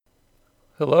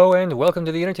Hello and welcome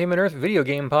to the Entertainment Earth video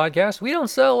game podcast. We don't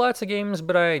sell lots of games,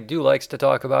 but I do like to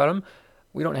talk about them.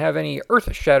 We don't have any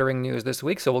earth-shattering news this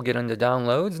week, so we'll get into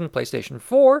downloads in PlayStation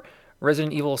 4,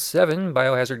 Resident Evil 7,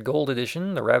 Biohazard Gold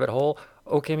Edition, The Rabbit Hole,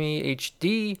 Okami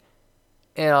HD,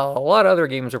 and a lot of other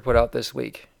games were put out this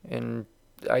week, and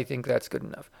I think that's good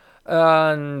enough.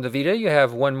 On the Vita, you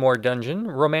have One More Dungeon,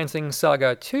 Romancing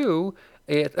Saga 2.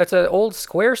 That's an old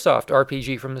Squaresoft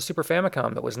RPG from the Super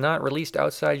Famicom that was not released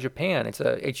outside Japan. It's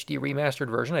a HD remastered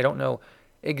version. I don't know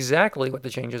exactly what the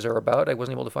changes are about. I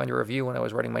wasn't able to find a review when I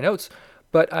was writing my notes,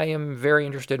 but I am very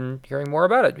interested in hearing more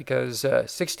about it because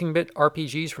 16-bit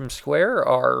RPGs from Square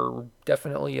are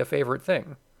definitely a favorite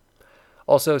thing.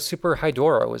 Also, Super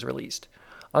Hydora was released.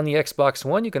 On the Xbox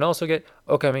One, you can also get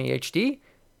Okami HD,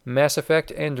 Mass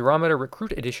Effect Andromeda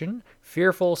Recruit Edition,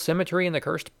 Fearful Symmetry and the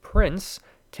Cursed Prince,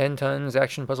 10 Tons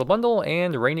Action Puzzle Bundle,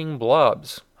 and Raining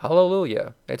Blobs.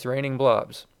 Hallelujah, it's Raining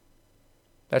Blobs.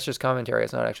 That's just commentary,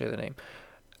 it's not actually the name.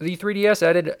 The 3DS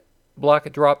added Block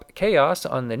Drop Chaos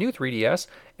on the new 3DS,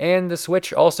 and the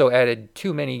Switch also added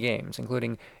too many games,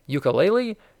 including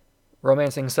Yooka-Laylee,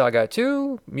 Romancing Saga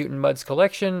 2, Mutant Mudds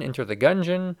Collection, Enter the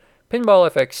Gungeon,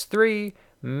 Pinball FX3,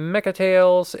 Mecha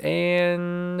Tales,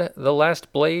 and The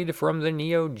Last Blade from the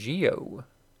Neo Geo.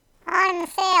 On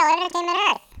sale, Entertainment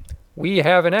Earth. We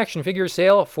have an action figure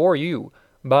sale for you.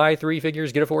 Buy 3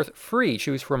 figures, get a 4th free.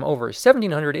 Choose from over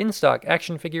 1,700 in-stock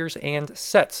action figures and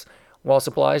sets. While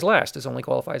supplies last, this only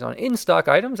qualifies on in-stock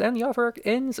items, and the offer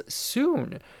ends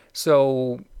soon.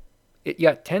 So, you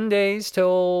got 10 days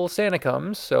till Santa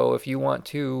comes, so if you want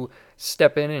to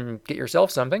step in and get yourself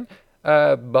something,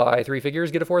 buy 3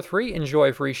 figures, get a 4th free.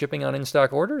 Enjoy free shipping on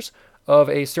in-stock orders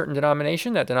of a certain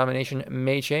denomination. That denomination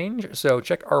may change, so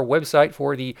check our website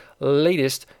for the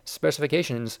latest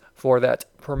specifications for that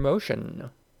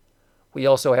promotion. We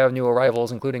also have new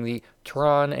arrivals, including the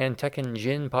Tron and Tekken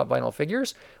Jin Pop Vinyl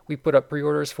figures. We put up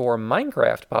pre-orders for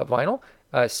Minecraft Pop Vinyl,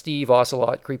 Steve,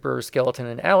 Ocelot, Creeper, Skeleton,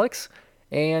 and Alex.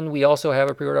 And we also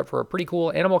have a pre-order up for a pretty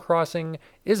cool Animal Crossing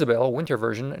Isabelle Winter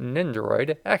version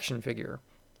Nendoroid action figure.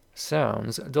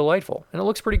 Sounds delightful, and it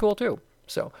looks pretty cool too.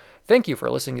 So, thank you for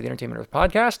listening to the Entertainment Earth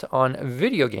podcast on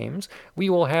video games. We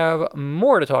will have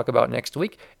more to talk about next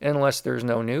week, unless there's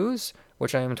no news,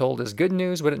 which I am told is good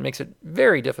news, but it makes it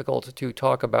very difficult to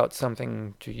talk about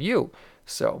something to you.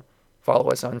 So, follow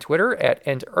us on Twitter at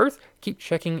EntEarth. Keep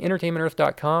checking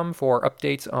entertainmentearth.com for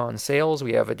updates on sales.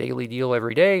 We have a daily deal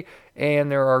every day, and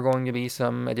there are going to be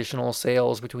some additional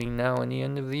sales between now and the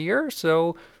end of the year,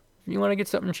 so if you want to get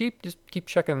something cheap, just keep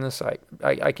checking the site.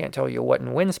 I can't tell you what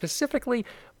and when specifically,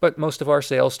 but most of our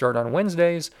sales start on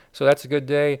Wednesdays, so that's a good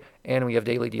day. And we have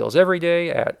daily deals every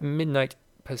day at midnight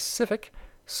Pacific,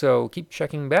 so keep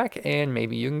checking back and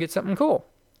maybe you can get something cool.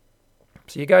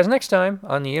 See you guys next time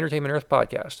on the Entertainment Earth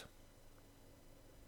podcast.